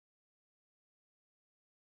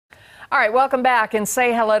All right, welcome back and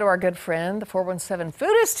say hello to our good friend, the 417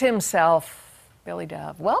 Foodist himself, Billy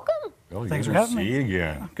Dove. Welcome. Billy, Thanks good for to having me. see you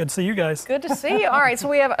again. Good to see you guys. Good to see you. All right, so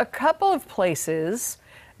we have a couple of places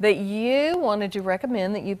that you wanted to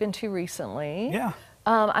recommend that you've been to recently. Yeah.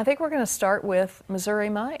 I think we're going to start with Missouri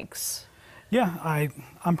Mike's. Yeah,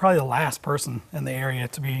 I'm probably the last person in the area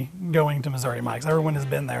to be going to Missouri Mike's. Everyone has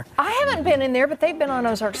been there. I haven't been in there, but they've been on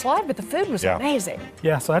Ozarks Live, but the food was amazing.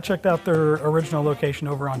 Yeah, so I checked out their original location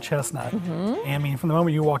over on Chestnut. And I mean, from the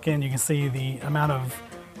moment you walk in, you can see the amount of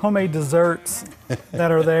homemade desserts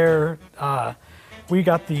that are there. We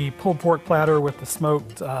got the pulled pork platter with the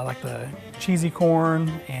smoked, like the cheesy corn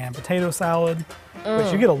and potato salad,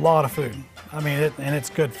 which you get a lot of food. I mean, and it's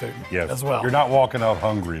good food as well. You're not walking out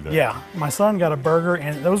hungry there. Yeah, my son got a burger,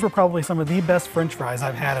 and those were probably some of the best French fries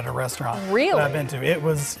I've had at a restaurant Really? that I've been to. It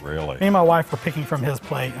was, Really? me and my wife were picking from his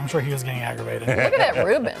plate. I'm sure he was getting aggravated. Look at that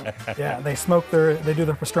Reuben. Yeah, they do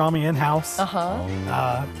their pastrami in-house.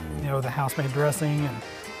 You know, the house-made dressing, and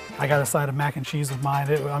I got a side of mac and cheese with mine.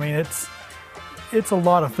 I mean, it's a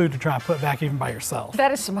lot of food to try and put back even by yourself.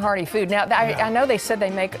 That is some hearty food. Now, I know they said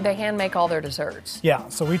they hand make all their desserts. Yeah,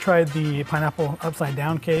 so we tried the pineapple upside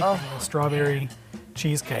down cake and the strawberry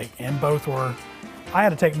cheesecake, and both were, I had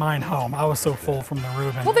to take mine home. I was so full from the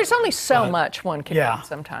Reuben. Well, there's only so much one can yeah. eat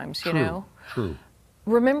sometimes, you know? True.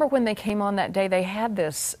 Remember when they came on that day, they had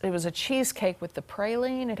this, it was a cheesecake with the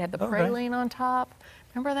praline. It had the praline on top.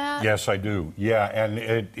 Remember that? Yes, I do. Yeah, and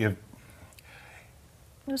it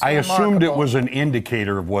was I assumed it remarkable. was an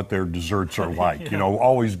indicator of what their desserts are like. You know,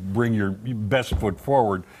 always bring your best foot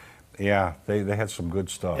forward. Yeah, they had some good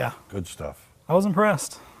stuff. Yeah. Good stuff. I was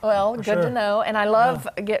impressed. Well, good to sure. know. And I love,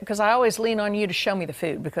 because I always lean on you to show me the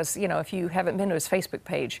food, because, you know, if you haven't been to his Facebook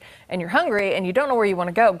page and you're hungry and you don't know where you want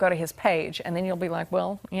to go to his page, and then you'll be like,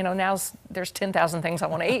 well, you know, there's 10,000 things I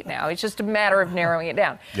want to eat now. It's just a matter of narrowing it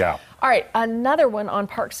down. Yeah. All right, another one on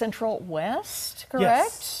Park Central West, correct?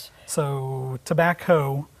 Yes. So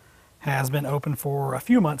Tobacco has been open for a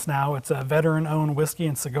few months now. It's a veteran-owned whiskey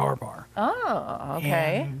and cigar bar. Oh,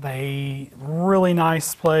 okay. And really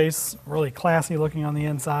nice place, really classy looking on the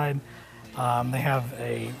inside. They have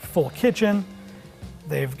a full kitchen.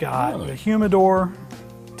 They've got the humidor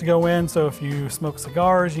to go in, so if you smoke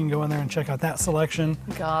cigars, you can go in there and check out that selection.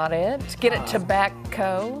 Got it. Get it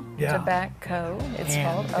Tobacco. Yeah. Tobacco, it's And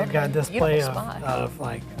called. they've Okay. got a display Beautiful spot. of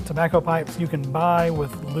like tobacco pipes you can buy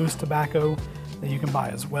with loose tobacco that you can buy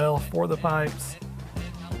as well for the pipes.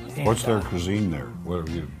 And, What's their cuisine there? What have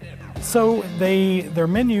you? So their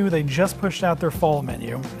menu, they just pushed out their fall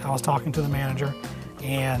menu. I was talking to the manager,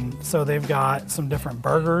 and so they've got some different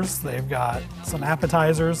burgers, they've got some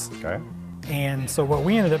appetizers. Okay. And so what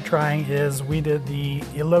we ended up trying is we did the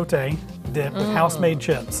elote dip with house-made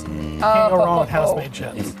chips. Can't go wrong with house-made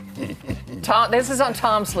chips. Tom, this is on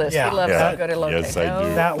Tom's list. Yeah. He loves Yeah. a good elote. Yes, I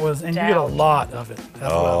do. That was, and you get a lot of it as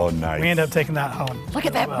well. Oh, nice. We ended up taking that home. Look at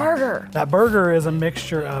as that well. burger. That burger is a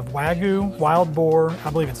mixture of Wagyu, wild boar, I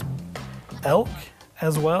believe it's elk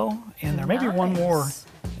as well, and there may be one more Nice.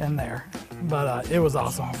 in there, but it was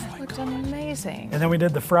awesome. Looks amazing. And then we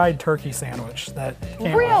did the fried turkey sandwich that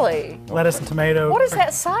came Really? with lettuce and tomato. What is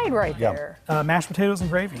that side right Yeah. there? Mashed potatoes and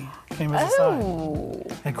gravy came as a side. Oh,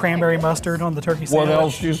 And cranberry mustard on the turkey What sandwich.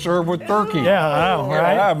 else do you serve with turkey? Yeah, I know,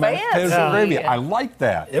 right? Yeah, mashed potatoes and Fancy. gravy. I like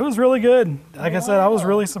that. It was really good. Like I said, I was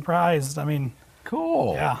really surprised. I mean,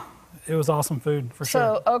 Cool. yeah, it was awesome food for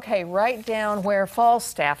sure. so okay, right down where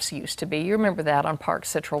Falstaff's used to be. You remember that on Park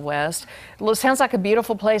Central West. Sounds like a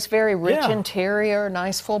beautiful place, very rich Yeah. interior,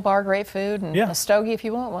 nice full bar, great food, and Yeah. a stogie if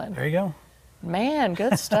you want one. There you go. Man,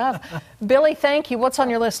 good stuff. Billy, thank you. What's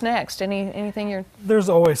on your list next? Anything you're... There's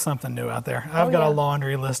always something new out there. I've got yeah. a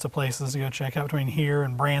laundry list of places to go check out between here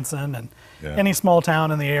and Branson and Yeah. any small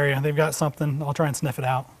town in the area. They've got something. I'll try and sniff it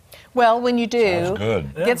out. Well, when you do, Sounds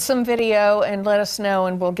good. get some video and let us know,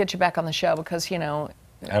 and we'll get you back on the show, because, you know,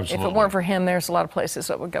 Absolutely. if it weren't for him, there's a lot of places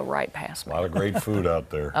that would go right past A me. lot of great food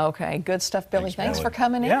out there. Okay, good stuff, Billy. Thanks, Thanks Billy. for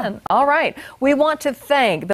coming Yeah. in. All right. We want to thank the